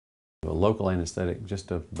local anesthetic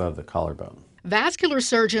just above the collarbone. Vascular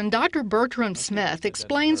surgeon Dr. Bertram Smith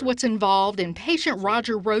explains what's involved in patient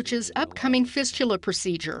Roger Roach's upcoming fistula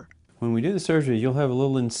procedure. When we do the surgery, you'll have a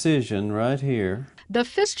little incision right here. The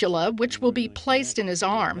fistula, which will be placed in his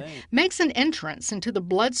arm, makes an entrance into the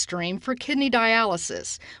bloodstream for kidney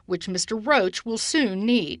dialysis, which Mr. Roach will soon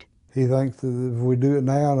need. He thinks that if we do it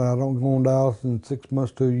now and I don't go on dialysis in 6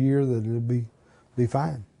 months to a year, that it'll be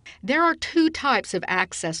fine. There are 2 types of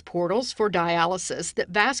access portals for dialysis that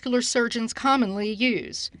vascular surgeons commonly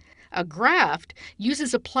use. A graft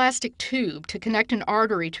uses a plastic tube to connect an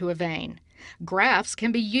artery to a vein. Grafts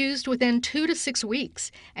can be used within 2 to 6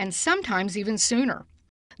 weeks, and sometimes even sooner.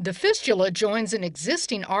 The fistula joins an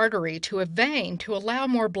existing artery to a vein to allow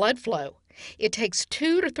more blood flow. It takes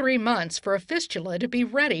 2 to 3 months for a fistula to be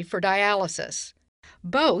ready for dialysis.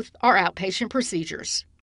 Both are outpatient procedures.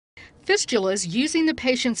 Fistulas using the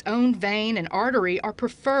patient's own vein and artery are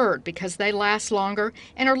preferred because they last longer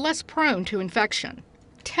and are less prone to infection.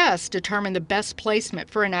 Tests determine the best placement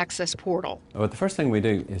for an access portal. Well, the first thing we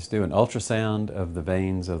do is do an ultrasound of the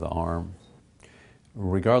veins of the arm.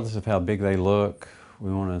 Regardless of how big they look,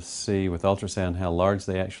 we want to see with ultrasound how large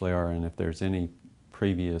they actually are and if there's any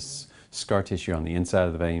previous scar tissue on the inside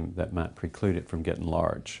of the vein that might preclude it from getting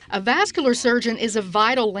large. A vascular surgeon is a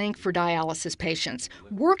vital link for dialysis patients,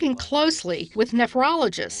 working closely with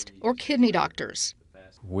nephrologists or kidney doctors.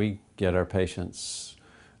 We get our patients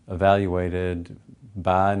evaluated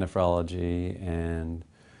by nephrology and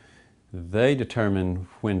they determine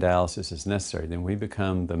when dialysis is necessary. Then we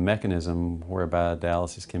become the mechanism whereby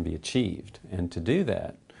dialysis can be achieved. And to do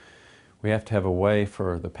that, we have to have a way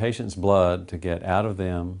for the patient's blood to get out of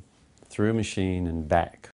them through a machine and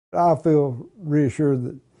back. I feel reassured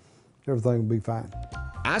that everything will be fine.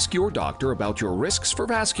 Ask your doctor about your risks for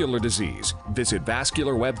vascular disease. Visit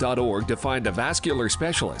vascularweb.org to find a vascular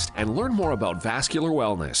specialist and learn more about vascular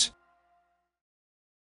wellness.